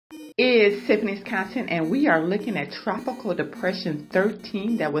Is Tiffany's content, and we are looking at Tropical Depression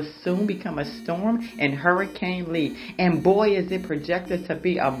 13 that will soon become a storm and Hurricane Lee. And boy, is it projected to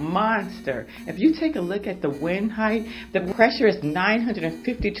be a monster. If you take a look at the wind height, the pressure is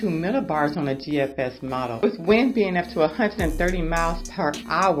 952 millibars on the GFS model. With wind being up to 130 miles per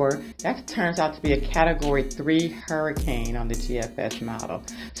hour, that turns out to be a Category 3 hurricane on the GFS model.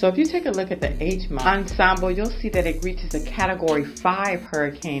 So if you take a look at the H model ensemble, you'll see that it reaches a Category 5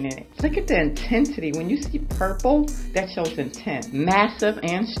 hurricane in it. Look at the intensity. When you see purple, that shows intent. Massive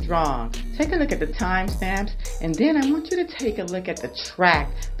and strong. Take a look at the timestamps, and then I want you to take a look at the track.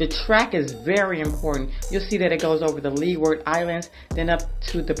 The track is very important. You'll see that it goes over the Leeward Islands, then up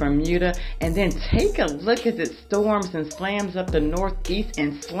to the Bermuda, and then take a look as it storms and slams up the northeast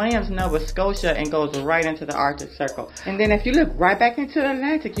and slams Nova Scotia and goes right into the Arctic Circle. And then if you look right back into the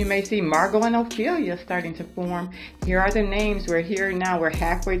Atlantic, you may see Margot and Ophelia starting to form. Here are the names. We're here now. We're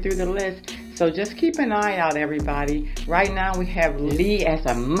halfway through the list. So just keep an eye out, everybody. Right now we have Lee as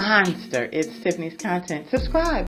a monster. It's Tiffany's content. Subscribe.